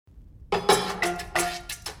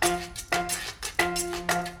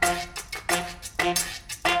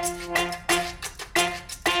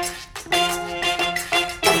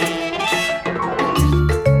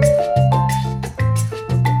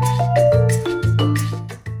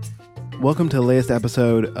Welcome to the latest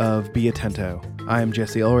episode of Be Atento. I am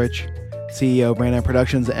Jesse Ulrich, CEO of Brand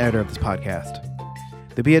Productions and editor of this podcast.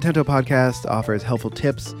 The Be Atento podcast offers helpful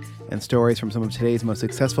tips and stories from some of today's most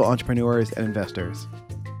successful entrepreneurs and investors.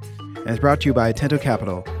 And it's brought to you by Atento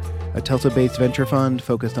Capital, a Tulsa-based venture fund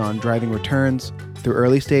focused on driving returns through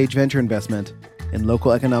early-stage venture investment in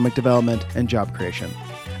local economic development and job creation.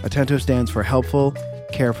 Atento stands for helpful,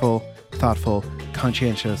 careful, thoughtful,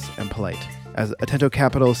 conscientious, and polite, as Atento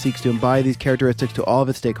Capital seeks to embody these characteristics to all of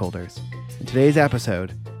its stakeholders. In today's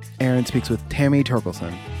episode, Aaron speaks with Tammy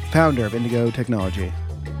Torkleson, founder of Indigo Technology.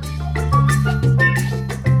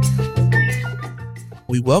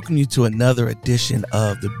 We welcome you to another edition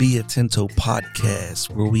of the Be Atento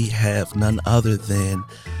podcast, where we have none other than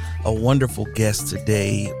a wonderful guest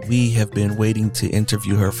today. We have been waiting to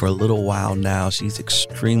interview her for a little while now. She's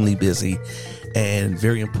extremely busy and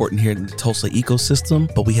very important here in the Tulsa ecosystem,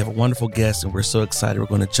 but we have a wonderful guest and we're so excited. We're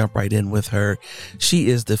going to jump right in with her. She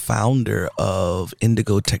is the founder of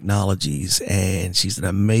Indigo Technologies, and she's an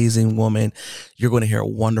amazing woman. You're going to hear a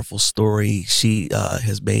wonderful story. She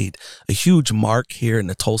has made a huge mark here in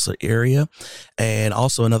the Tulsa area and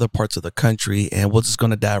also in other parts of the country, and we're just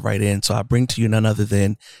going to dive right in. So I bring to you none other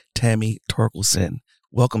than Tammy Torkleson.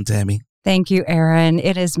 Welcome, Tammy. Thank you, Aaron.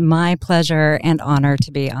 It is my pleasure and honor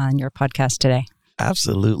to be on your podcast today.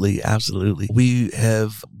 Absolutely. Absolutely. We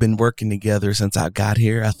have been working together since I got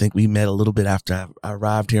here. I think we met a little bit after I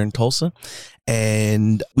arrived here in Tulsa,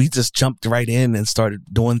 and we just jumped right in and started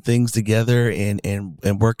doing things together and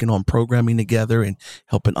working on programming together and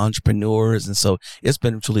helping entrepreneurs. And so it's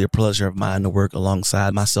been truly a pleasure of mine to work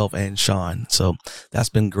alongside myself and Sean. So that's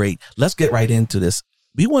been great. Let's get right into this.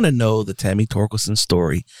 We want to know the Tammy Torkleson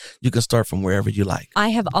story. You can start from wherever you like. I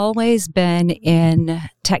have always been in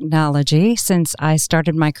technology since I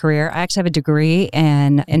started my career. I actually have a degree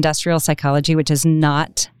in industrial psychology, which is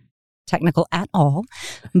not technical at all.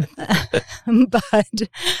 But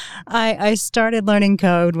I started learning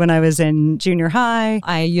code when I was in junior high.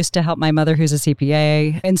 I used to help my mother, who's a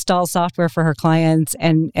CPA, install software for her clients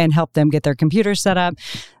and help them get their computers set up.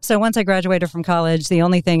 So once I graduated from college, the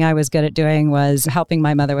only thing I was good at doing was helping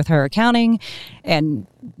my mother with her accounting and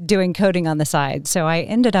doing coding on the side. So I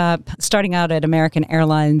ended up starting out at American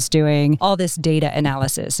Airlines doing all this data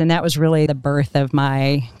analysis. And that was really the birth of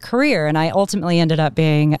my career. And I ultimately ended up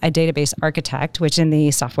being a database architect, which in the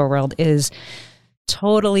software world is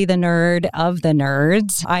totally the nerd of the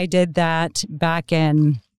nerds. I did that back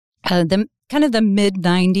in the mid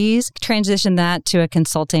 90s, transitioned that to a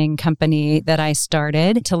consulting company that I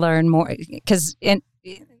started to learn more,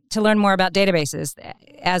 to learn more about databases.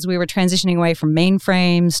 As we were transitioning away from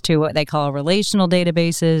mainframes to what they call relational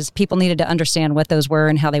databases, people needed to understand what those were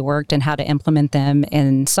and how they worked and how to implement them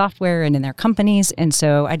in software and in their companies. And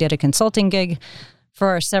so I did a consulting gig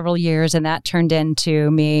for several years, and that turned into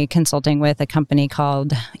me consulting with a company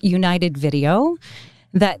called United Video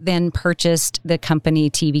that then purchased the company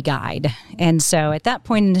TV Guide. And so at that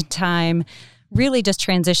point in time, really just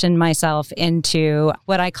transitioned myself into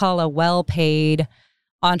what I call a well-paid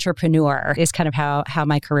entrepreneur is kind of how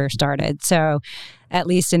my career started. So at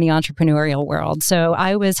least in the entrepreneurial world. So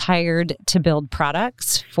I was hired to build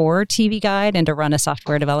products for TV Guide and to run a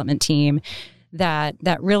software development team that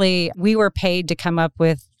really we were paid to come up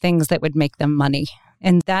with things that would make them money.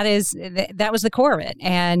 And that was the core of it.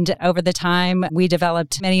 And over the time, we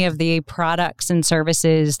developed many of the products and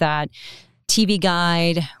services that TV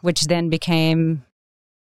Guide, which then became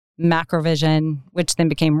Macrovision, which then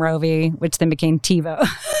became Rovi, which then became TiVo.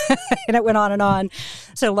 And it went on and on.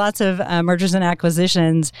 So lots of mergers and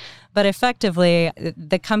acquisitions. But effectively,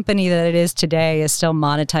 the company that it is today is still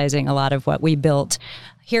monetizing a lot of what we built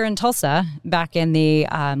here in Tulsa back in the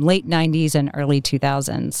late 90s and early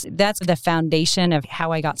 2000s. That's the foundation of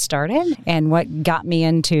how I got started and what got me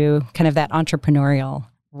into kind of that entrepreneurial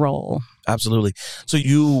role. Absolutely. So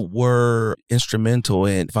you were instrumental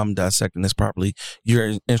in, if I'm dissecting this properly,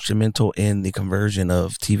 you're instrumental in the conversion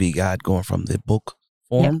of TV Guide going from the book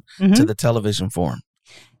form to the television form.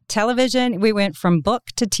 Television, we went from book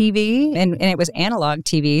to TV, and it was analog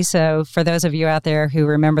TV. So for those of you out there who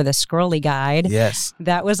remember the scrolly guide, yes,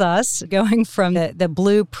 that was us going from the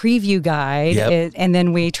blue preview guide, and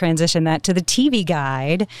then we transitioned that to the TV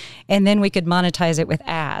guide, and then we could monetize it with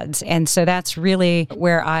ads. And so that's really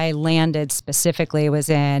where I landed specifically, was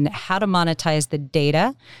in how to monetize the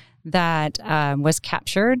data that was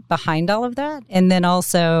captured behind all of that. And then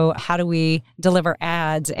also, how do we deliver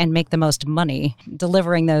ads and make the most money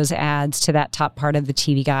delivering those ads to that top part of the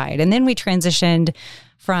TV guide? And then we transitioned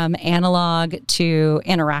from analog to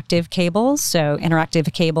interactive cables. So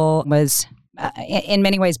interactive cable was in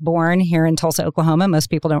many ways born here in Tulsa, Oklahoma. Most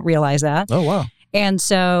people don't realize that. Oh, wow. And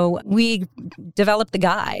so we developed the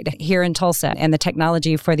guide here in Tulsa and the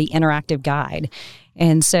technology for the interactive guide.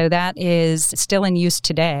 And so that is still in use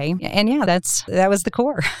today. And yeah, that was the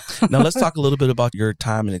core. Now let's talk a little bit about your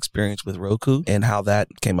time and experience with Roku and how that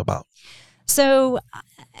came about. So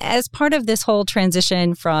as part of this whole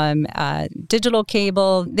transition from digital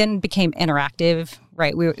cable, then became interactive,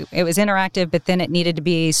 right? It was interactive, but then it needed to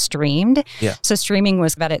be streamed. Yeah. So streaming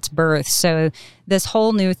was at its birth. So this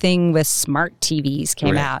whole new thing with smart TVs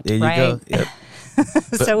came out, there you right? go. Yep.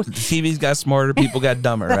 So the TVs got smarter, people got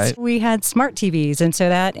dumber, right? We had smart TVs. And so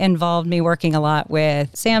that involved me working a lot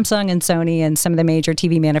with Samsung and Sony and some of the major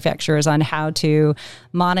TV manufacturers on how to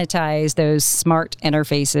monetize those smart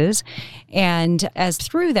interfaces. And as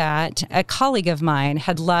through that, a colleague of mine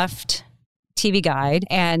had left TV Guide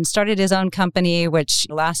and started his own company, which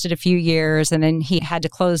lasted a few years, and then he had to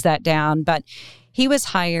close that down. But he was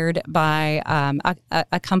hired by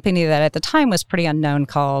a company that at the time was pretty unknown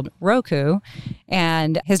called Roku.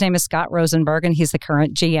 And his name is Scott Rosenberg, and he's the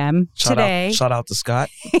current GM today. Shout out to Scott.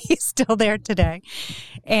 He's still there today.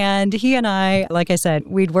 And he and I, like I said,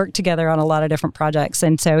 we'd worked together on a lot of different projects.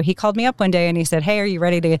 And so he called me up one day and he said, "Hey, are you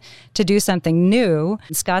ready to do something new?"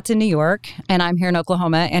 Scott's in New York and I'm here in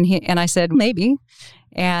Oklahoma. And I said, "Maybe."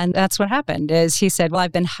 And that's what happened is he said, "Well,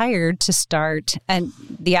 I've been hired to start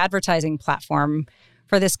the advertising platform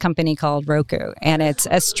for this company called Roku, and it's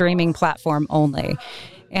a streaming platform only."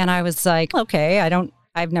 And I was like, "Okay,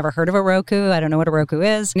 I've never heard of a Roku. I don't know what a Roku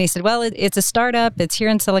is." And he said, "Well, it's a startup. It's here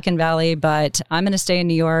in Silicon Valley, but I'm going to stay in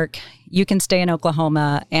New York. You can stay in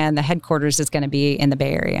Oklahoma, and the headquarters is going to be in the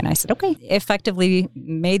Bay Area." And I said, "Okay." Effectively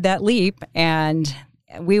made that leap, and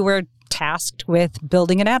we were tasked with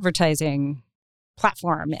building an advertising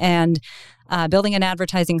platform and building an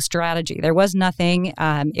advertising strategy. There was nothing.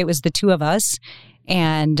 It was the two of us.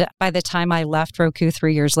 And by the time I left Roku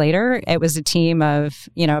 3 years later, it was a team of,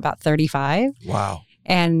 about 35. Wow.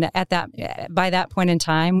 And by that point in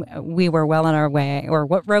time, we were well on our way, or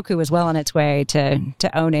what Roku was well on its way to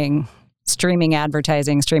owning streaming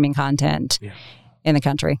advertising, streaming content in the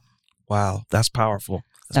country. Wow. That's powerful.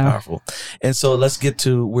 Powerful. And so let's get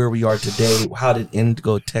to where we are today. How did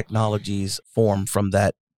Indigo Technologies form from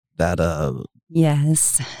that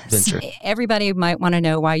Yes. venture? So everybody might want to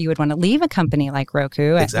know why you would want to leave a company like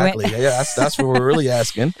Roku. Exactly. That's what we're really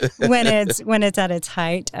asking. when it's at its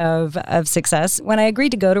height of success. When I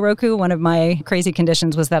agreed to go to Roku, one of my crazy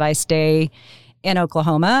conditions was that I stay in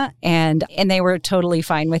Oklahoma, and they were totally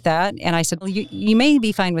fine with that. And I said, "Well, you may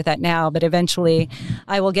be fine with that now, but eventually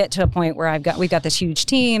I will get to a point where we've got this huge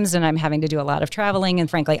teams and I'm having to do a lot of traveling, and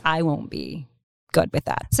frankly, I won't be good with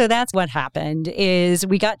that." So that's what happened is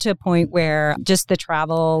we got to a point where just the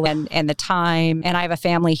travel and the time, and I have a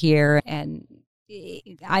family here, and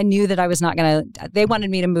I knew that I was not going to, they wanted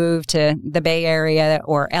me to move to the Bay Area,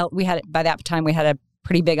 or by that time we had a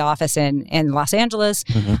pretty big office in Los Angeles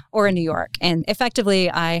or in New York. And effectively,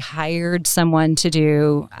 I hired someone to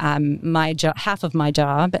do half of my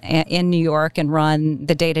job in New York and run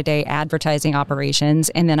the day-to-day advertising operations.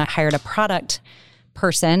 And then I hired a product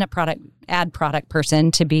person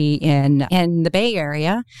to be in the Bay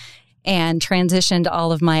Area, and transitioned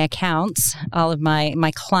all of my accounts, all of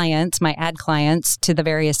my clients, my ad clients, to the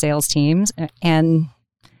various sales teams, and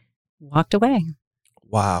walked away.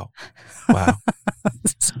 Wow.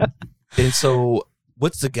 And so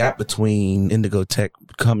what's the gap between Indigo Tech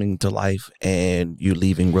coming to life and you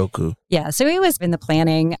leaving Roku? Yeah, so it was in the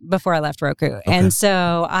planning before I left Roku. Okay. And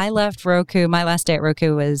so I left Roku, my last day at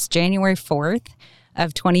Roku was January 4th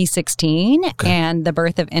of 2016, and the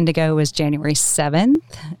birth of Indigo was January 7th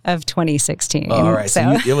of 2016. All right,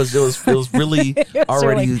 so it was really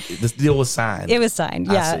already, the deal was signed. It was signed,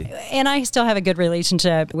 yeah. And I still have a good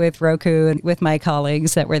relationship with Roku and with my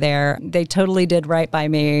colleagues that were there. They totally did right by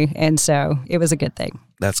me, and so it was a good thing.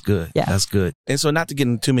 That's good. Yeah. That's good. And so not to get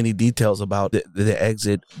into too many details about the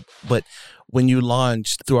exit, but when you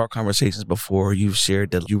launched, through our conversations before, you've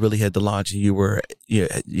shared that you really had to launch, and you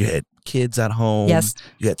had kids at home. Yes.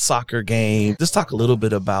 You had soccer games. Let's talk a little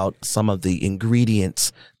bit about some of the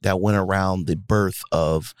ingredients that went around the birth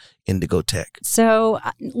of Indigo Tech. So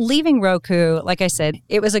leaving Roku, like I said,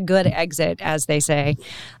 it was a good exit, as they say.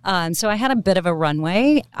 So I had a bit of a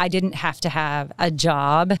runway. I didn't have to have a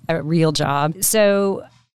real job. So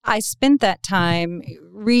I spent that time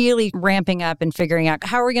really ramping up and figuring out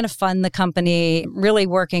how are we going to fund the company, really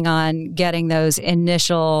working on getting those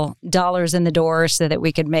initial dollars in the door so that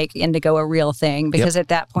we could make Indigo a real thing. Because at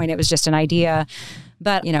that point, it was just an idea.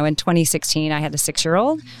 But, in 2016, I had a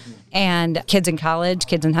 6-year-old and kids in college,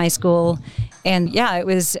 kids in high school. And it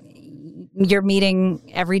was You're meeting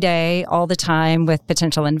every day, all the time with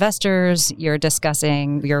potential investors. You're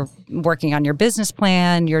working on your business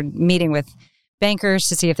plan. You're meeting with bankers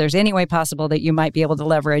to see if there's any way possible that you might be able to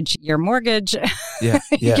leverage your mortgage,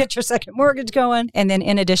 get your second mortgage going. And then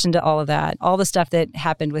in addition to all of that, all the stuff that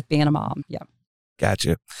happened with being a mom. Yeah.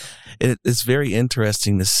 Gotcha. It's very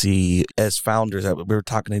interesting to see as founders, we were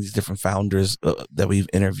talking to these different founders that we've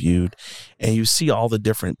interviewed, and you see all the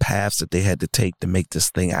different paths that they had to take to make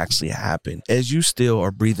this thing actually happen. As you still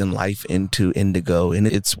are breathing life into Indigo, and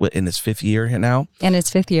it's in its fifth year now? In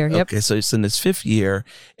its fifth year, yep. Okay, so it's in its fifth year,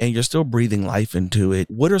 and you're still breathing life into it.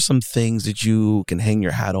 What are some things that you can hang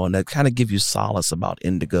your hat on that kind of give you solace about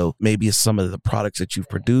Indigo? Maybe it's some of the products that you've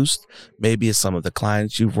produced. Maybe it's some of the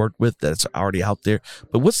clients you've worked with that's already out there.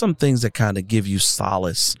 But what's some things that kind of give you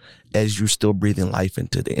solace as you're still breathing life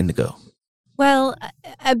into the Indigo? Well,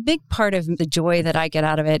 a big part of the joy that I get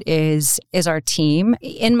out of it is our team.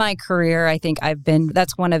 In my career, I think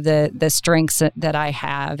that's one of the strengths that I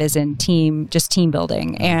have is in team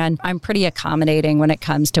building. And I'm pretty accommodating when it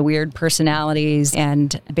comes to weird personalities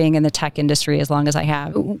and being in the tech industry as long as I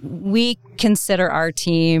have. We consider our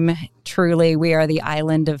team truly, we are the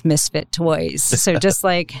island of misfit toys. So just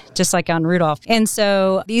like on Rudolph. And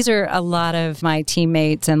so these are a lot of my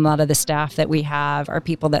teammates and a lot of the staff that we have are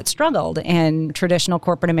people that struggled in traditional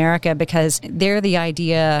corporate America because they're the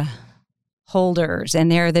idea holders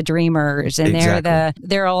and they're the dreamers and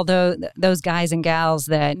they're all those guys and gals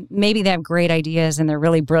that maybe they have great ideas and they're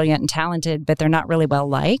really brilliant and talented, but they're not really well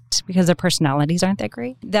liked because their personalities aren't that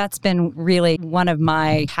great. That's been really one of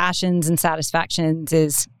my passions and satisfactions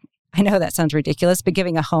is, I know that sounds ridiculous, but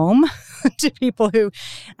giving a home to people who,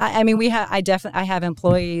 I have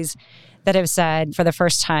employees that have said for the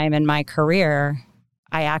first time in my career,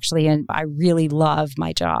 I really love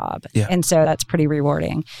my job. Yeah. And so that's pretty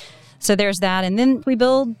rewarding. So there's that. And then we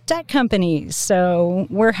build tech companies. So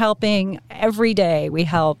we're helping every day. We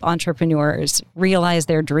help entrepreneurs realize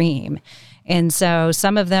their dream. And so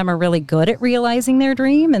some of them are really good at realizing their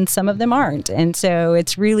dream and some of them aren't. And so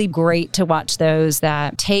it's really great to watch those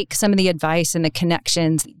that take some of the advice and the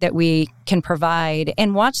connections that we can provide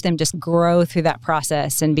and watch them just grow through that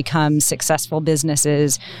process and become successful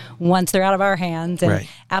businesses once they're out of our hands and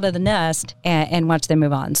out of the nest and watch them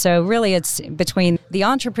move on. So really it's between the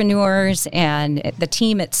entrepreneurs and the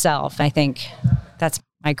team itself, I think that's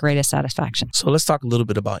my greatest satisfaction. So let's talk a little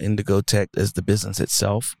bit about Indigo Tech as the business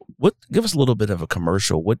itself. Give us a little bit of a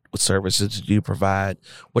commercial. What services do you provide?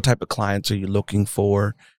 What type of clients are you looking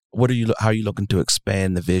for? How are you looking to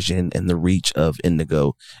expand the vision and the reach of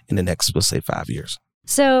Indigo in the next, let's say, 5 years?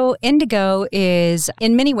 So Indigo is,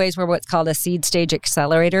 in many ways, we're what's called a seed stage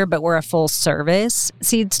accelerator, but we're a full service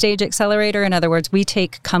seed stage accelerator. In other words, we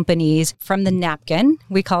take companies from the napkin.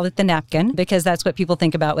 We call it the napkin because that's what people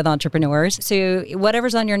think about with entrepreneurs. So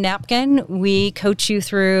whatever's on your napkin, we coach you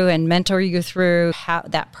through and mentor you through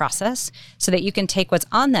that process so that you can take what's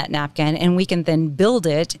on that napkin and we can then build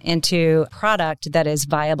it into a product that is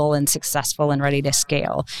viable and successful and ready to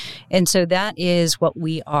scale. And so that is what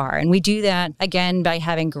we are. And we do that, again, by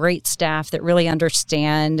having great staff that really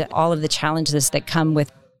understand all of the challenges that come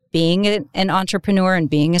with being an entrepreneur and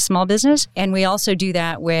being a small business. And we also do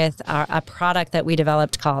that with a product that we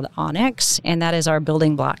developed called Onyx, and that is our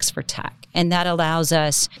building blocks for tech. And that allows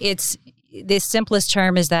us, the simplest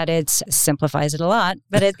term is that it simplifies it a lot,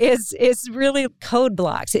 but it's really code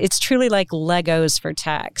blocks. It's truly like Legos for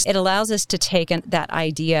tech. It allows us to take that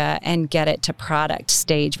idea and get it to product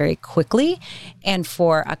stage very quickly and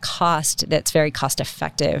for a cost that's very cost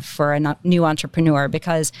effective for a new entrepreneur,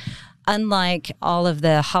 because unlike all of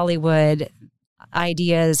the Hollywood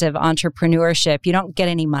ideas of entrepreneurship, you don't get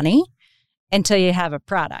any money until you have a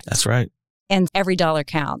product. That's right. And every dollar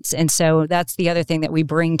counts. And so that's the other thing that we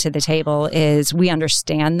bring to the table is we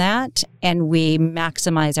understand that and we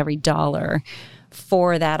maximize every dollar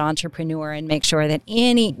for that entrepreneur and make sure that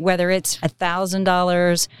whether it's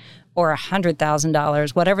 $1,000 or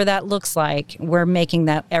 $100,000, whatever that looks like, we're making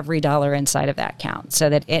that every dollar inside of that count so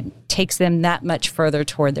that it takes them that much further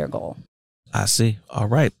toward their goal. I see. All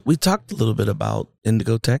right. We talked a little bit about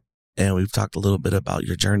Indigo Tech and we've talked a little bit about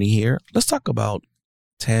your journey here. Let's talk about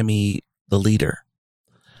Tammy, the leader.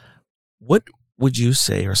 What would you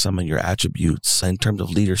say are some of your attributes in terms of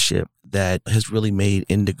leadership that has really made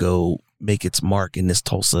Indigo make its mark in this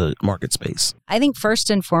Tulsa market space? I think first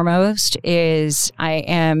and foremost is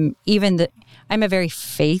I'm a very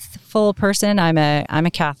faithful person. I'm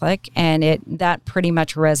a Catholic, and that pretty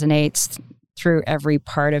much resonates through every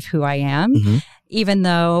part of who I am. Mm-hmm. Even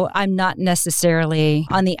though I'm not necessarily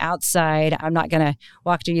on the outside, I'm not going to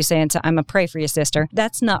walk to you saying, I'm going to pray for you, sister.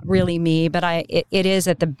 That's not really me, but it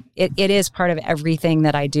is part of everything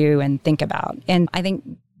that I do and think about. And I think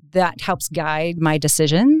that helps guide my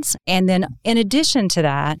decisions. And then in addition to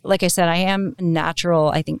that, like I said, I am a natural,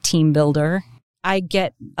 I think, team builder. I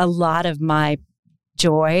get a lot of my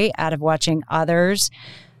joy out of watching others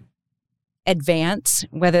advance,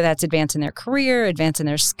 whether that's advance in their career, advance in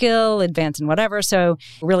their skill, advance in whatever. So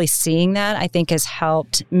really seeing that, I think, has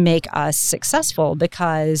helped make us successful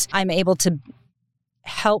because I'm able to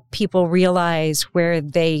help people realize where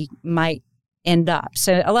they might end up.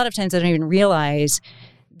 So a lot of times they don't even realize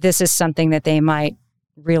this is something that they might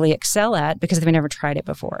really excel at because they've never tried it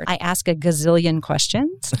before. I ask a gazillion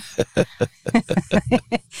questions.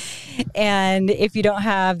 And if you don't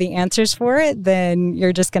have the answers for it, then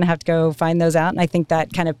you're just going to have to go find those out. And I think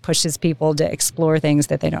that kind of pushes people to explore things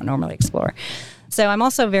that they don't normally explore. So I'm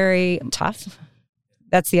also very tough.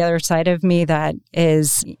 That's the other side of me that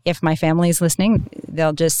is, if my family's listening,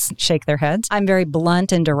 they'll just shake their heads. I'm very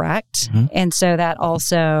blunt and direct. Mm-hmm. And so that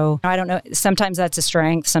also, I don't know, sometimes that's a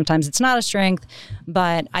strength, sometimes it's not a strength,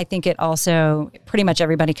 but I think it also, pretty much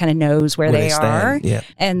everybody kind of knows where they are. Yeah.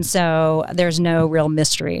 And so there's no real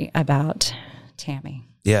mystery about Tammy.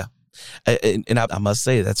 Yeah. And I must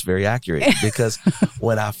say that's very accurate because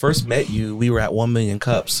when I first met you, we were at 1 Million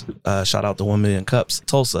Cups. Shout out to 1 Million Cups,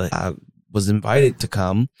 Tulsa. I was invited to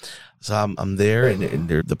come. So I'm there and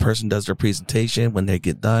the person does their presentation. When they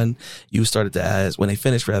get done, you started to ask, when they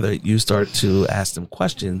finish rather, you start to ask them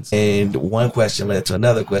questions. And one question led to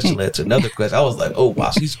another question, led to another question. I was like, oh,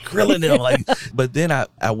 wow, she's grilling them. Like, but then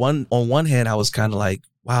on one hand, I was kind of like,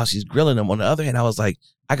 wow, she's grilling them. On the other hand, I was like,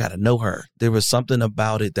 I got to know her. There was something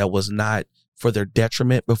about it that was not for their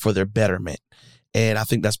detriment, but for their betterment. And I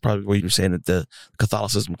think that's probably where you're saying that the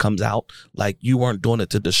Catholicism comes out. Like you weren't doing it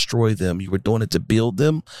to destroy them. You were doing it to build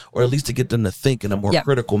them, or at least to get them to think in a more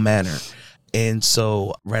critical manner. And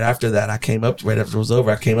so right after that, right after it was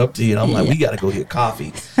over, I came up to you and I'm like, we got to go get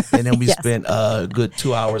coffee. And then we spent a good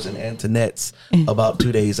 2 hours in Antoinette's about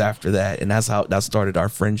 2 days after that. And that's how that started our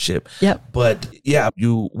friendship. Yep. But yeah,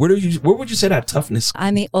 where would you say that toughness?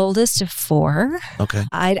 I'm the oldest of 4. Okay.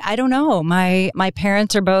 I don't know. My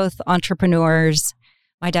parents are both entrepreneurs.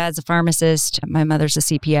 My dad's a pharmacist. My mother's a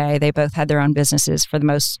CPA. They both had their own businesses for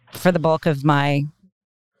the bulk of my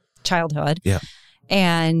childhood. Yeah.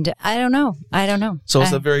 And I don't know. So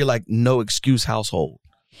it's a very no excuse household.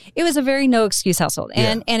 It was a very no excuse household.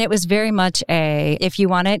 And it was very much if you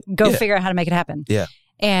want it, go figure out how to make it happen. Yeah.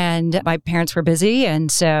 And my parents were busy. And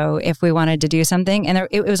so if we wanted to do something, and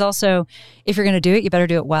it was also, if you're going to do it, you better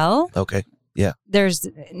do it well. Okay. Yeah. There's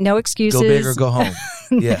no excuses. Go big or go home.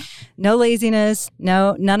 Yeah. No laziness.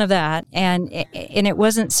 No, none of that. And it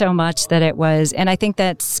wasn't so much that it was, and I think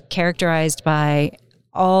that's characterized by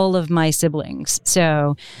all of my siblings.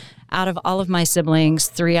 So out of all of my siblings,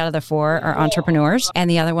 3 out of the 4 are entrepreneurs. And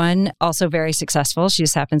the other one, also very successful. She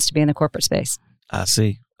just happens to be in the corporate space. I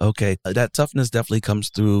see. Okay. That toughness definitely comes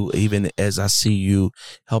through even as I see you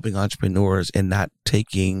helping entrepreneurs and not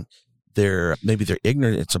taking their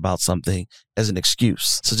ignorance about something as an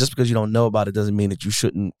excuse. So just because you don't know about it doesn't mean that you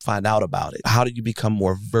shouldn't find out about it. How do you become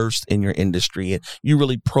more versed in your industry and you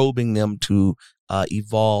really probing them to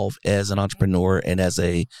evolve as an entrepreneur and as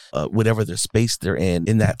a whatever their space they're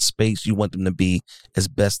in that space you want them to be as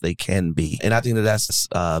best they can be. And I think that's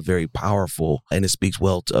very powerful and it speaks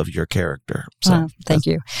well of your character. So thank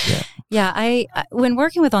you. Yeah. I when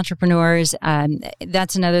working with entrepreneurs,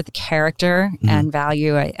 that's another character and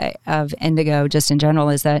value of Indigo just in general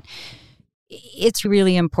is that it's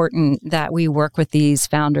really important that we work with these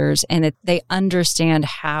founders and that they understand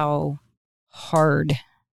how hard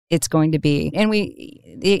it's going to be. And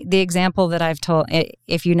the example that I've told,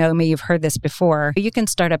 if you know me, you've heard this before, you can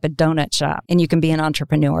start up a donut shop and you can be an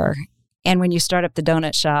entrepreneur. And when you start up the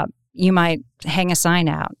donut shop, you might hang a sign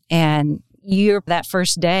out and that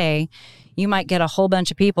first day, you might get a whole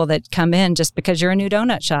bunch of people that come in just because you're a new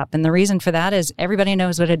donut shop. And the reason for that is everybody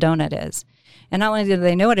knows what a donut is. And not only do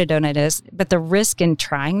they know what a donut is, but the risk in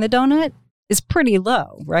trying the donut is pretty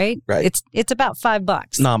low, right? Right. It's about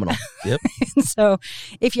 $5. Nominal. Yep. So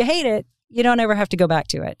if you hate it, you don't ever have to go back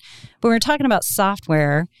to it. But when we're talking about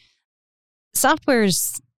software's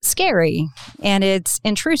scary and it's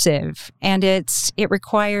intrusive and it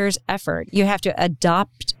requires effort. You have to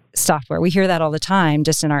adopt software. We hear that all the time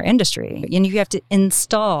just in our industry. And you have to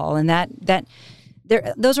install, and that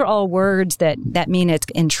those are all words that mean it's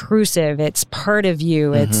intrusive. It's part of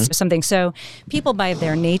you. It's something. So people by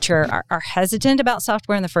their nature are hesitant about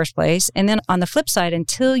software in the first place. And then on the flip side,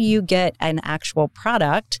 until you get an actual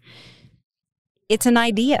product, it's an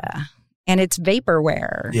idea and it's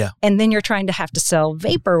vaporware. Yeah. And then you're trying to have to sell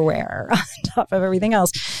vaporware on top of everything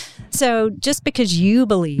else. So just because you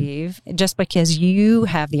believe, just because you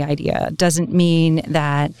have the idea doesn't mean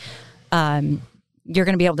that you're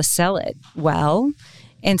going to be able to sell it well.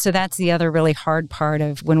 And so that's the other really hard part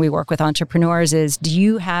of when we work with entrepreneurs is, do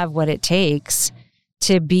you have what it takes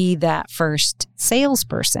to be that first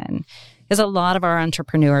salesperson? Because a lot of our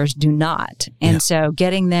entrepreneurs do not. And so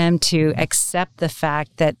getting them to accept the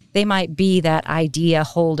fact that they might be that idea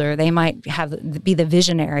holder, they might be the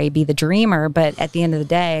visionary, be the dreamer, but at the end of the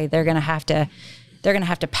day, they're going to have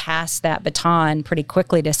to pass that baton pretty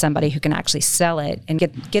quickly to somebody who can actually sell it and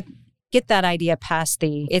get that idea past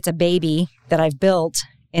it's a baby that I've built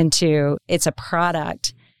into it's a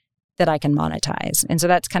product that I can monetize. And so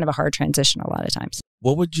that's kind of a hard transition a lot of times.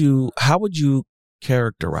 How would you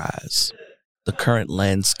characterize the current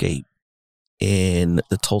landscape in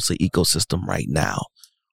the Tulsa ecosystem right now?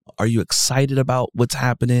 Are you excited about what's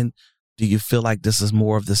happening? Do you feel like this is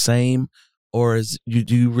more of the same? Or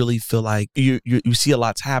do you really feel like you see a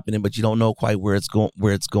lot's happening, but you don't know quite where it's going?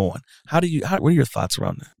 What are your thoughts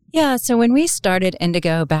around that? Yeah. So when we started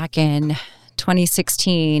Indigo back in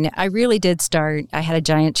 2016, I really did start. I had a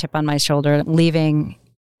giant chip on my shoulder leaving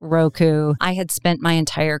Roku. I had spent my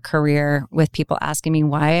entire career with people asking me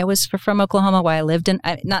why I was from Oklahoma, why I lived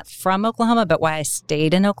not from Oklahoma, but why I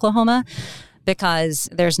stayed in Oklahoma. Because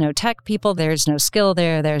there's no tech people, there's no skill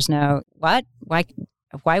there, there's no what?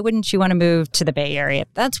 Why wouldn't you want to move to the Bay Area?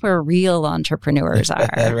 That's where real entrepreneurs are.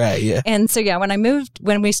 Right, yeah. And so,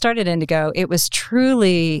 when we started Indigo, it was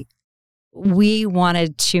truly, we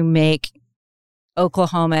wanted to make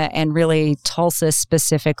Oklahoma and really Tulsa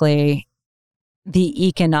specifically the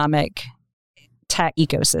economic tech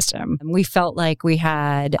ecosystem. We felt like we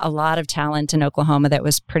had a lot of talent in Oklahoma that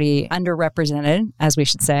was pretty underrepresented, as we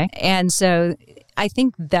should say. And so I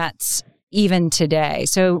think that's even today.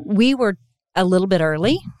 So we were a little bit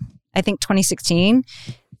early. I think 2016,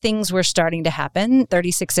 things were starting to happen.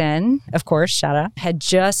 36N, of course, shout out,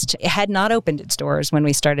 had not opened its doors when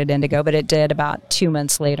we started Indigo, but it did about 2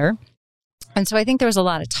 months later. And so I think there was a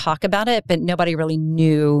lot of talk about it, but nobody really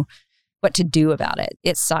knew what to do about it.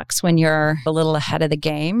 It sucks when you're a little ahead of the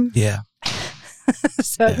game. Yeah.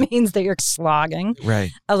 So it means that you're slogging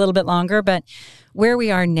a little bit longer. But where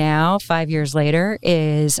we are now, 5 years later,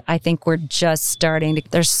 is I think we're just starting to,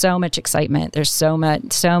 there's so much excitement. There's so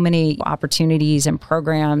many opportunities and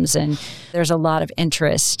programs, and there's a lot of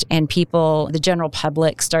interest. And the general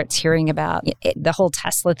public starts hearing about it. The whole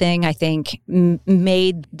Tesla thing, I think,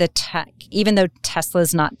 made the tech, even though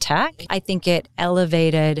Tesla's not tech, I think it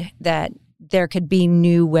elevated that there could be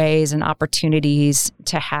new ways and opportunities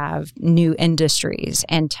to have new industries,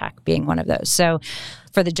 and tech being one of those. So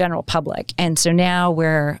for the general public. And so now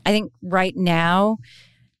I think right now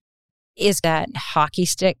is that hockey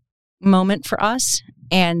stick moment for us,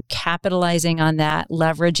 and capitalizing on that,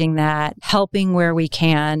 leveraging that, helping where we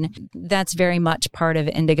can. That's very much part of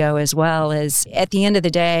Indigo as well. Is at the end of the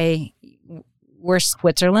day, we're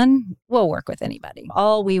Switzerland. We'll work with anybody.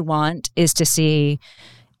 All we want is to see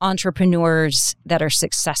entrepreneurs that are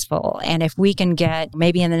successful. And if we can get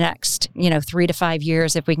maybe in the next, 3 to 5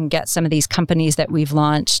 years, if we can get some of these companies that we've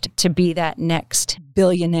launched to be that next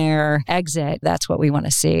billionaire exit, that's what we want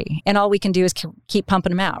to see. And all we can do is keep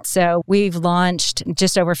pumping them out. So we've launched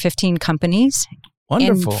just over 15 companies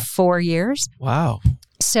in 4 years. Wow.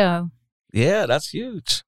 So yeah, that's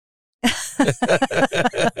huge.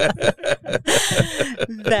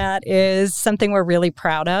 That is something we're really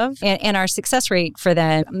proud of. And our success rate for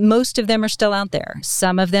them, most of them are still out there.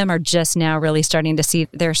 Some of them are just now really starting to see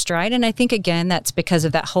their stride. And I think, again, that's because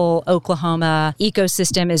of that whole Oklahoma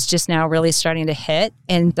ecosystem is just now really starting to hit.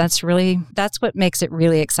 And that's what makes it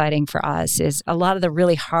really exciting for us, is a lot of the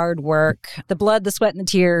really hard work, the blood, the sweat, and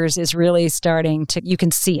the tears is really starting to, you can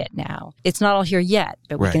see it now. It's not all here yet,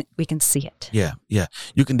 but we can see it. Yeah, yeah.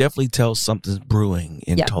 You can definitely tell something's brewing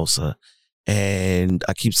in Tulsa. And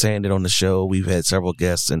I keep saying it on the show. We've had several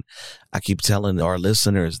guests, and I keep telling our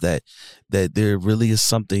listeners that there really is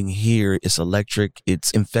something here. It's electric.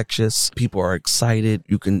 It's infectious. People are excited.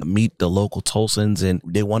 You can meet the local Tulsans and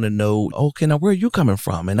they want to know, okay, now where are you coming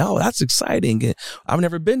from? And oh, that's exciting. And I've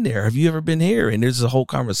never been there. Have you ever been here? And there's a whole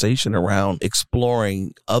conversation around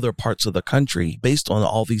exploring other parts of the country based on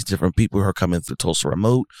all these different people who are coming through Tulsa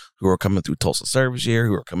Remote, who are coming through Tulsa Service Year,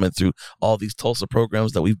 who are coming through all these Tulsa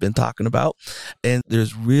programs that we've been talking about. And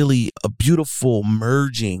there's really a beautiful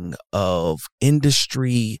merging of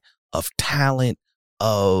industry, of talent,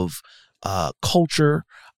 of culture,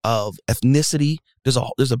 of ethnicity. There's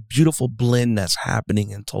a beautiful blend that's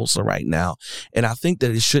happening in Tulsa right now. And I think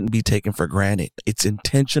that it shouldn't be taken for granted. It's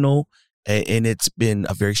intentional and it's been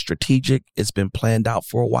a very strategic. It's been planned out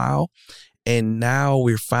for a while. And now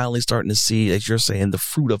we're finally starting to see, as you're saying, the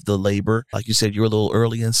fruit of the labor. Like you said, you're a little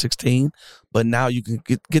early in 16, but now you can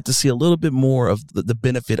get to see a little bit more of the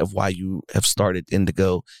benefit of why you have started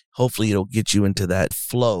Indigo. Hopefully it'll get you into that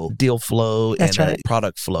flow, deal flow, That's and right.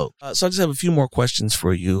 Product flow. So I just have a few more questions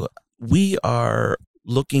for you. We are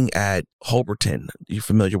looking at Holberton. You're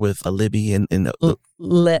familiar with Libby and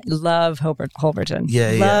Love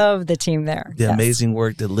Holberton. Love the team there. The amazing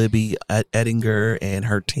work that Libby Ettinger and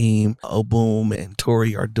her team, Oboom and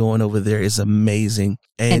Tori, are doing over there is amazing.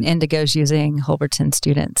 And Indigo's using Holberton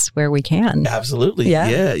students where we can. Absolutely.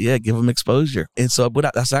 Yeah. Give them exposure. And so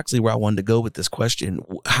that's actually where I wanted to go with this question.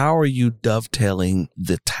 How are you dovetailing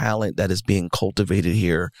the talent that is being cultivated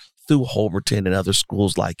here through Holberton and other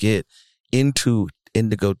schools like it into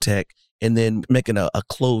Indigo Tech, and then making a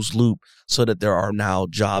closed loop so that there are now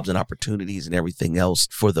jobs and opportunities and everything else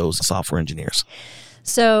for those software engineers?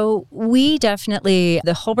 So we definitely,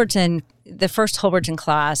 the first Holberton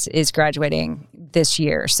class is graduating this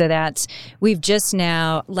year. So we've just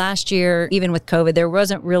now, last year, even with COVID, there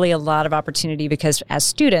wasn't really a lot of opportunity because as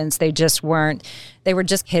students, they were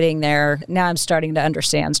just hitting now I'm starting to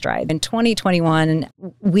understand stride. In 2021,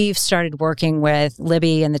 we've started working with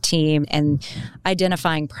Libby and the team and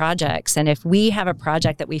identifying projects. And if we have a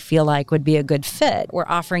project that we feel like would be a good fit, we're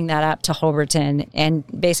offering that up to Holberton and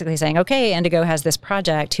basically saying, okay, Indigo has this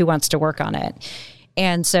project, who wants to work on it?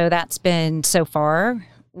 And so that's been so far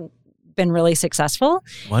been really successful.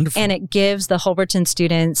 Wonderful. And it gives the Holberton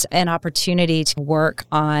students an opportunity to work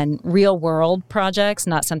on real world projects,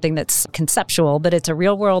 not something that's conceptual, but it's a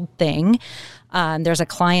real world thing. There's a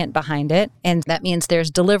client behind it, and that means there's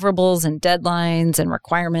deliverables and deadlines and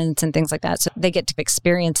requirements and things like that. So they get to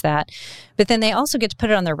experience that. But then they also get to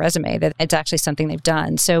put it on their resume that it's actually something they've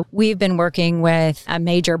done. So we've been working with a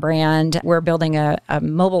major brand. We're building a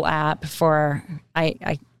mobile app for,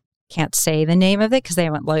 I can't say the name of it because we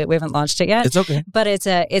haven't launched it yet. It's okay. But it's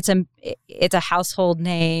a household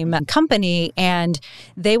name company, and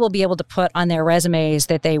they will be able to put on their resumes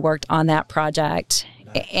that they worked on that project.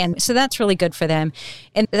 And so that's really good for them.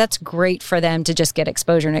 And that's great for them to just get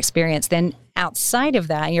exposure and experience. Then outside of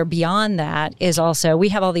that, or beyond that, is also we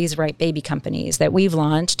have all these baby companies that we've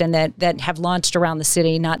launched and that have launched around the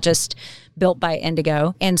city, not just built by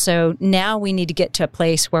Indigo. And so now we need to get to a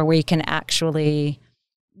place where we can actually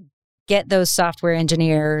get those software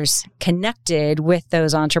engineers connected with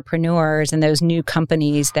those entrepreneurs and those new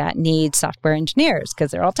companies that need software engineers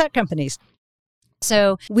because they're all tech companies.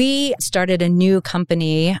 So we started a new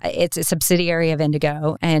company. It's a subsidiary of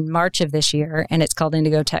Indigo in March of this year, and it's called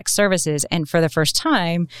Indigo Tech Services. And for the first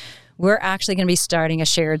time, we're actually going to be starting a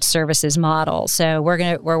shared services model. So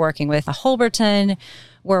we're working with Holberton.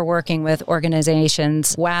 We're working with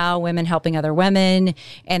organizations, WOW, Women Helping Other Women,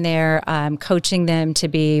 and they're coaching them to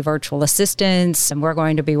be virtual assistants. And we're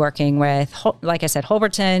going to be working with, like I said,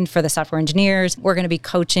 Holberton for the software engineers. We're going to be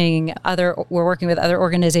we're working with other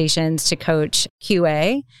organizations to coach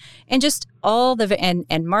QA and just all and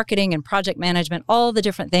marketing and project management, all the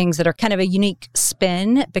different things that are kind of a unique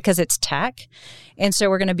spin because it's tech. And so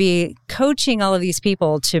we're going to be coaching all of these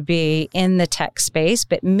people to be in the tech space,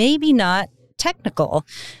 but maybe not technical,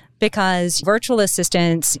 because virtual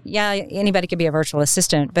assistants, anybody could be a virtual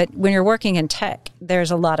assistant, but when you're working in tech,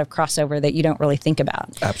 there's a lot of crossover that you don't really think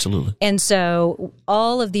about. Absolutely. And so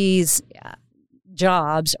all of these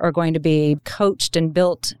jobs are going to be coached and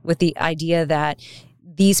built with the idea that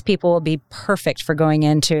these people will be perfect for going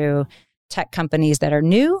into tech companies that are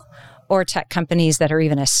new or tech companies that are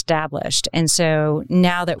even established. And so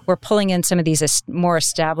now that we're pulling in some of these more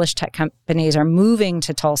established tech companies are moving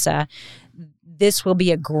to Tulsa, this will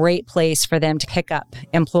be a great place for them to pick up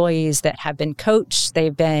employees that have been coached.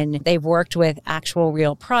 They've worked with actual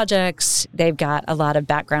real projects. They've got a lot of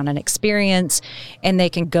background and experience, and they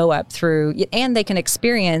can go up through, and they can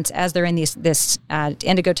experience as they're in this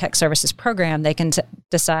Indigo Tech Services program, they can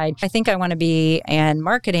decide, I think I want to be in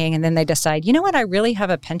marketing. And then they decide, you know what, I really have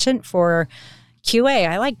a penchant for QA.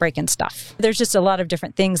 I like breaking stuff. There's just a lot of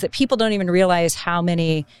different things that people don't even realize how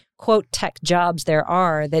many quote tech jobs there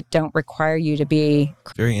are that don't require you to be.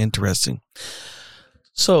 Very interesting.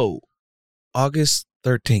 So August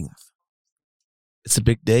 13th, it's a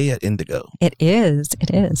big day at Indigo. It is.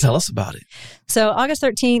 Tell us about it. So August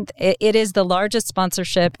 13th, it is the largest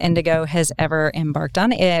sponsorship Indigo has ever embarked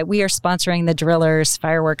on. We are sponsoring the Drillers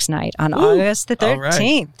Fireworks Night on August the 13th.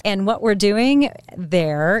 Right. And what we're doing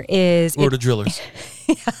there is... Who are the Drillers?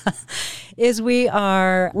 is we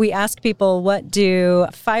ask people, what do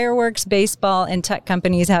fireworks, baseball, and tech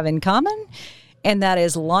companies have in common? And that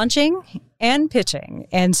is launching and pitching.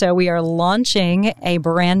 And so we are launching a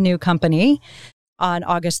brand new company on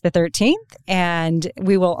August the 13th. And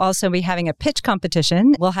we will also be having a pitch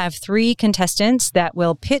competition. We'll have 3 contestants that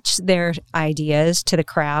will pitch their ideas to the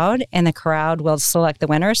crowd, and the crowd will select the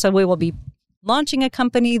winner. So we will be launching a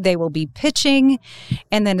company, they will be pitching,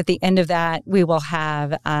 and then at the end of that, we will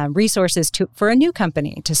have resources for a new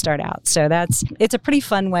company to start out. So it's a pretty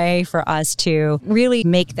fun way for us to really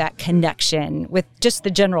make that connection with just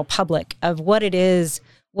the general public of what it is.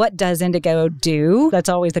 What does Indigo do? That's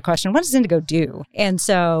always the question. What does Indigo do? And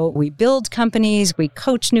so we build companies, we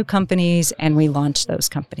coach new companies, and we launch those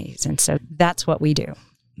companies. And so that's what we do.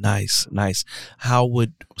 Nice. How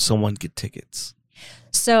would someone get tickets?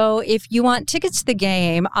 So if you want tickets to the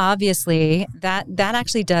game, obviously that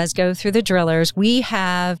actually does go through the Drillers. We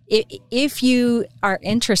have, if you are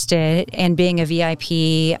interested in being a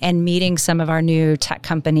VIP and meeting some of our new tech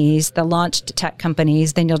companies, the launched tech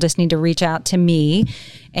companies, then you'll just need to reach out to me.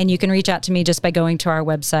 And you can reach out to me just by going to our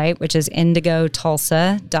website, which is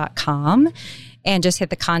indigotulsa.com. And just hit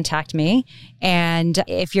the contact me. And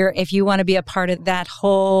if you want to be a part of that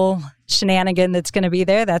whole shenanigan that's going to be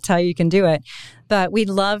there, that's how you can do it. But we'd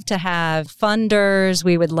love to have funders.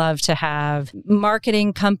 We would love to have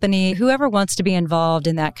marketing company, whoever wants to be involved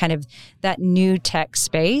in that kind of that new tech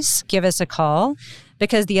space, give us a call.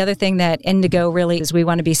 Because the other thing that Indigo really is, we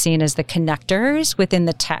want to be seen as the connectors within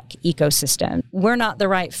the tech ecosystem. We're not the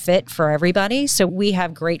right fit for everybody. So we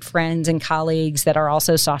have great friends and colleagues that are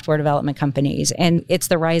also software development companies. And it's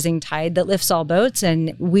the rising tide that lifts all boats.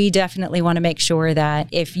 And we definitely want to make sure that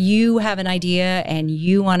if you have an idea and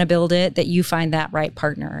you want to build it, that you find that right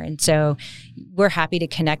partner. And so we're happy to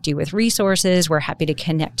connect you with resources. We're happy to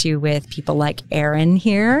connect you with people like Aaron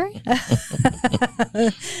here.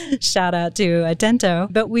 Shout out to Atento.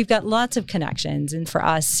 But we've got lots of connections. And for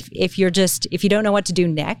us, if you don't know what to do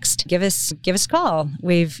next, give us a call.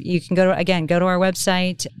 You can go to our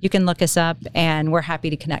website. You can look us up, and we're happy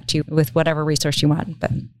to connect you with whatever resource you want.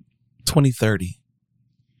 But 2030.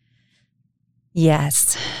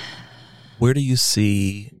 Yes. Where do you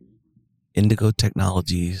see Indigo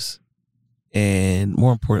Technologies? And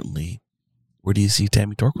more importantly, where do you see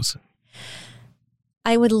Tammy Torkleson?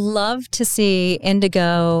 I would love to see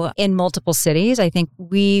Indigo in multiple cities. I think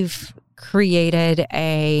we've created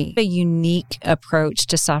a unique approach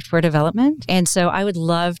to software development. And so I would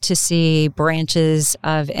love to see branches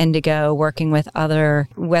of Indigo working with other,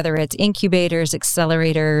 whether it's incubators,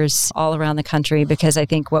 accelerators, all around the country, because I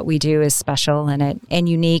think what we do is special and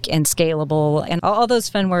unique and scalable and all those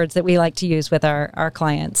fun words that we like to use with our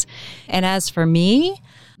clients. And as for me,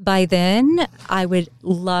 by then, I would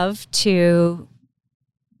love to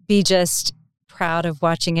be just proud of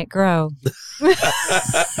watching it grow.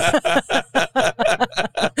 I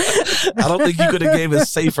don't think you could have gave a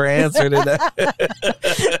safer answer than that.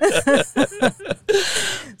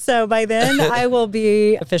 So by then, I will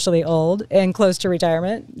be officially old and close to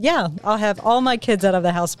retirement. Yeah, I'll have all my kids out of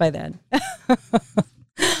the house by then.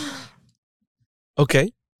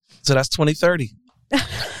 Okay, so that's 2030.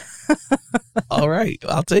 All right,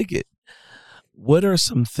 I'll take it. What are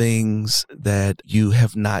some things that you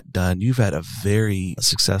have not done? You've had a very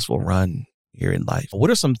successful run here in life. What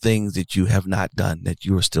are some things that you have not done that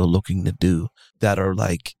you are still looking to do that are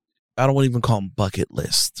like, I don't want to even call them bucket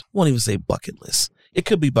lists. I won't even say bucket lists. It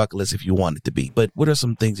could be bucket list if you want it to be. But what are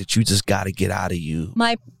some things that you just got to get out of you?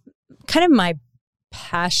 My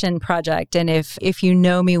passion project, and if you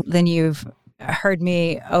know me, then you've heard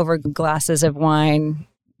me over glasses of wine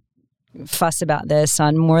fuss about this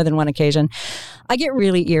on more than one occasion. I get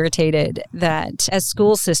really irritated that as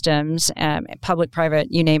school systems, public,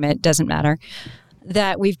 private, you name it, doesn't matter,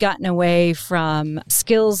 that we've gotten away from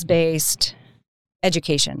skills-based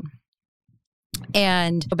education.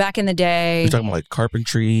 And back in the day, You're talking about like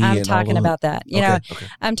carpentry. I'm talking about that. Okay.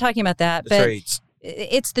 I'm talking about that. The trades.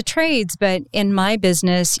 It's the trades, but in my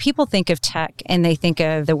business, people think of tech and they think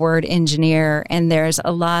of the word engineer, and there's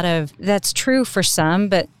a lot of, that's true for some,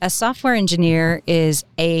 but a software engineer is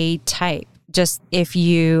a type. Just if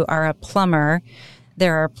you are a plumber,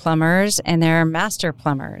 there are plumbers and there are master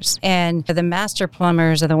plumbers. And the master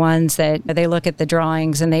plumbers are the ones that they look at the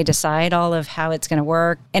drawings and they decide all of how it's going to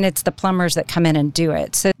work. And it's the plumbers that come in and do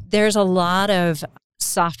it. So there's a lot of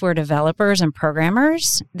software developers and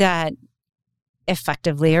programmers that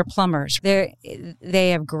effectively are plumbers. They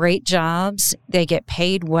have great jobs. They get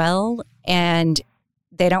paid well, and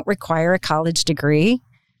they don't require a college degree.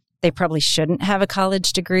 They probably shouldn't have a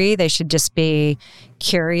college degree. They should just be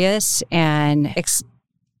curious and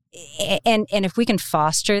if we can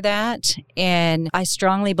foster that. And I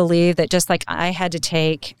strongly believe that just like I had to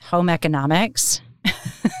take home economics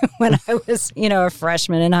when I was, a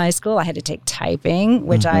freshman in high school, I had to take typing,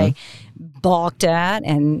 which I balked at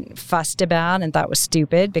and fussed about and thought was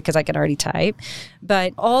stupid because I could already type.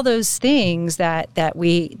 But all those things that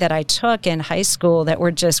I took in high school that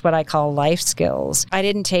were just what I call life skills. I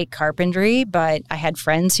didn't take carpentry, but I had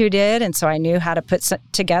friends who did, and so I knew how to put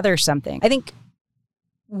together something. I think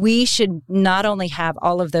we should not only have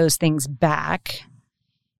all of those things back,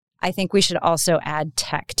 I think we should also add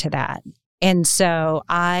tech to that. And so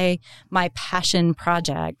my passion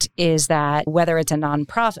project is that whether it's a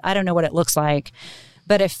nonprofit, I don't know what it looks like,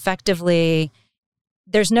 but effectively,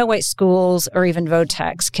 there's no way schools or even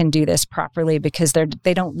vo-techs can do this properly because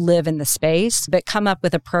they don't live in the space, but come up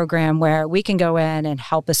with a program where we can go in and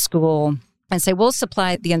help a school and say, we'll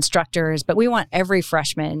supply the instructors, but we want every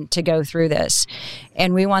freshman to go through this.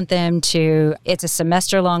 And we want them it's a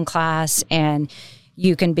semester-long class, and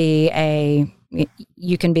you can be a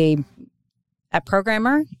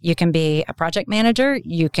programmer, you can be a project manager,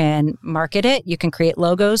 you can market it, you can create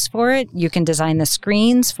logos for it, you can design the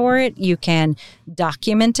screens for it, you can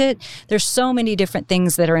document it. There's so many different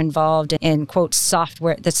things that are involved in, quote,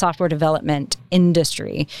 the software development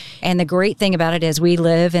industry. And the great thing about it is we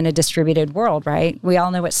live in a distributed world, right? We all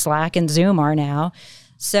know what Slack and Zoom are now.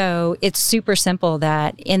 So it's super simple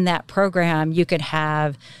that in that program, you could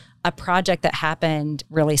have a project that happened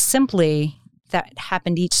really simply that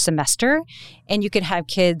happened each semester. And you could have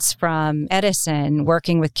kids from Edison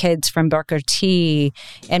working with kids from Booker T.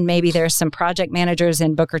 And maybe there's some project managers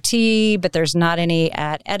in Booker T, but there's not any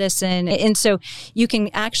at Edison. And so you can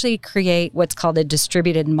actually create what's called a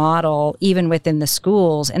distributed model even within the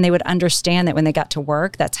schools. And they would understand that when they got to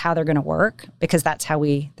work, that's how they're going to work, because that's how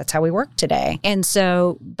we work today. And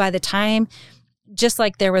so by the time, just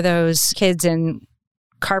like there were those kids in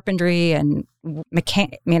carpentry and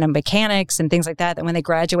mechanics and things like that when they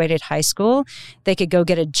graduated high school, they could go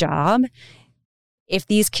get a job. If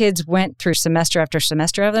these kids went through semester after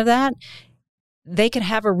semester of that, they could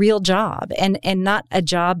have a real job, and not a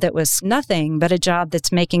job that was nothing, but a job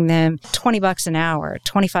that's making them $20 an hour,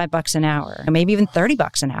 $25 an hour, maybe even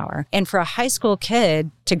 $30 an hour. And for a high school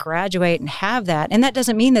kid to graduate and have that, and that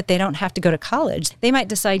doesn't mean that they don't have to go to college. They might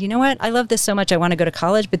decide, you know what, I love this so much, I want to go to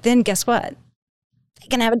college, but then guess what? They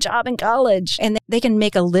can have a job in college and they can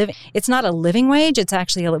make a living. It's not a living wage. It's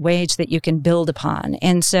actually a wage that you can build upon.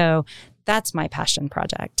 And so that's my passion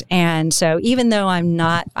project. And so even though I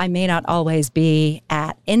may not always be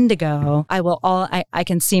at Indigo, I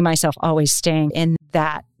can see myself always staying in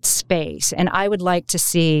that space. And I would like to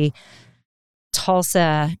see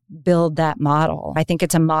Tulsa build that model. I think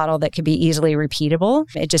it's a model that could be easily repeatable.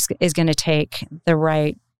 It just is going to take the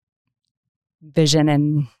right vision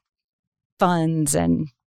and funds and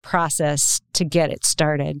process to get it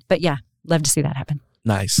started. But yeah, love to see that happen.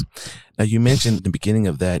 Nice. Now, you mentioned at the beginning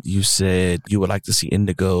of that, you said you would like to see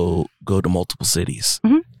Indigo go to multiple cities.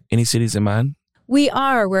 Mm-hmm. Any cities in mind?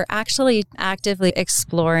 We're actually actively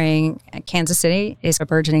exploring. Kansas City is a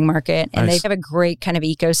burgeoning market, and They have a great kind of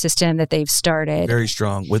ecosystem that they've started. Very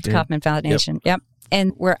strong with Kaufman Foundation. Yep.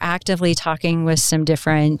 And we're actively talking with some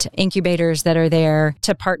different incubators that are there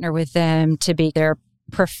to partner with them to be their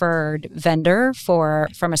preferred vendor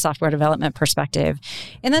from a software development perspective.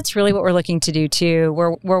 And that's really what we're looking to do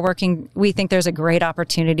too. We think there's a great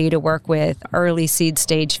opportunity to work with early seed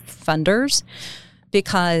stage funders,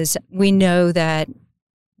 because we know that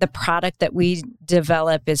the product that we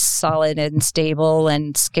develop is solid and stable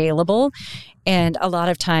and scalable. And a lot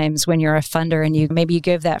of times when you're a funder and you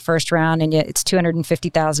give that first round and it's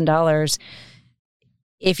 $250,000,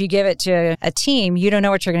 if you give it to a team, you don't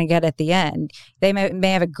know what you're going to get at the end. They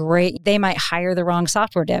may have they might hire the wrong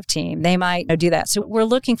software dev team. They might do that. So we're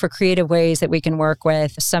looking for creative ways that we can work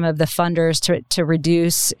with some of the funders to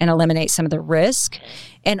reduce and eliminate some of the risk,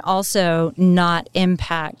 and also not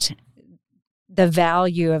impact the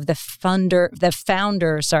value of the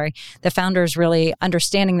founders really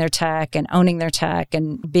understanding their tech and owning their tech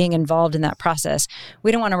and being involved in that process.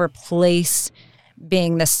 We don't want to replace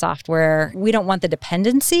being the software. We don't want the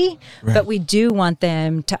dependency, right, but we do want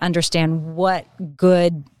them to understand what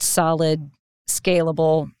good, solid,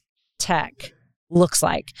 scalable tech looks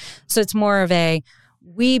like. So it's more of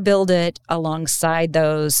we build it alongside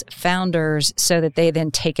those founders so that they then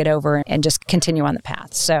take it over and just continue on the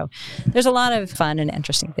path. So there's a lot of fun and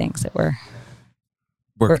interesting things that we're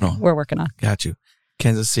working on. Got you.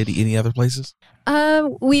 Kansas City, any other places?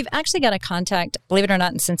 We've actually got a contact, believe it or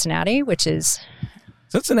not, in Cincinnati, which is...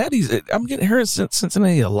 I'm getting heard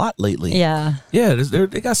Cincinnati a lot lately. Yeah. Yeah,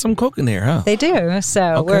 they got some Coke in there, huh? They do.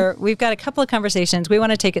 So okay. We've got a couple of conversations. We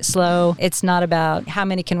want to take it slow. It's not about how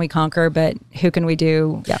many can we conquer, but who can we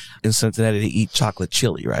do? Yeah. In Cincinnati, they eat chocolate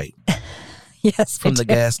chili, right? Yes, from the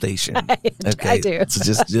gas station. Okay, I do. So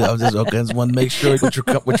I just want to make sure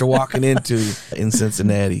what you're walking into in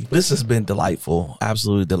Cincinnati. This has been delightful,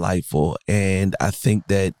 absolutely delightful, and I think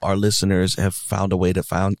that our listeners have found a way to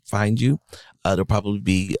find you. They'll probably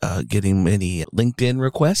be getting many LinkedIn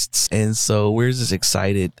requests. And so we're just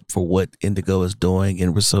excited for what Indigo is doing.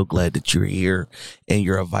 And we're so glad that you're here and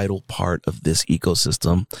you're a vital part of this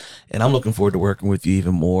ecosystem. And I'm looking forward to working with you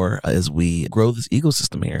even more as we grow this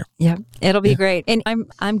ecosystem here. Yeah, it'll be great. And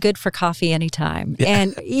I'm good for coffee anytime. Yeah.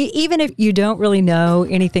 And even if you don't really know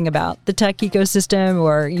anything about the tech ecosystem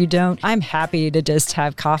or you don't, I'm happy to just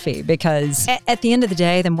have coffee because at the end of the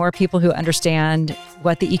day, the more people who understand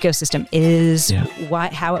what the ecosystem is,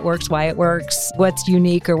 how it works, why it works, what's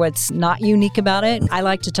unique or what's not unique about it. I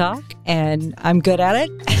like to talk and I'm good at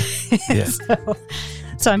it. Yeah.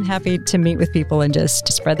 So I'm happy to meet with people and just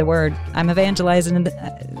to spread the word. I'm evangelizing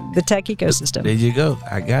the tech ecosystem. There you go.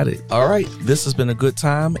 I got it. All right. This has been a good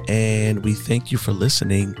time and we thank you for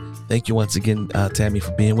listening. Thank you once again, Tammy,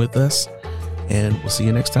 for being with us, and we'll see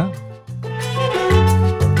you next time.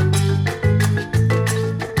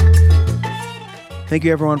 Thank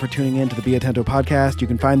you, everyone, for tuning in to the Be Atento podcast. You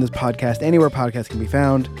can find this podcast anywhere podcasts can be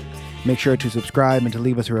found. Make sure to subscribe and to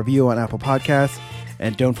leave us a review on Apple Podcasts.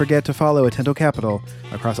 And don't forget to follow Atento Capital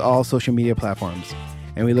across all social media platforms.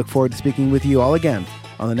 And we look forward to speaking with you all again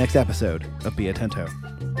on the next episode of Be Atento.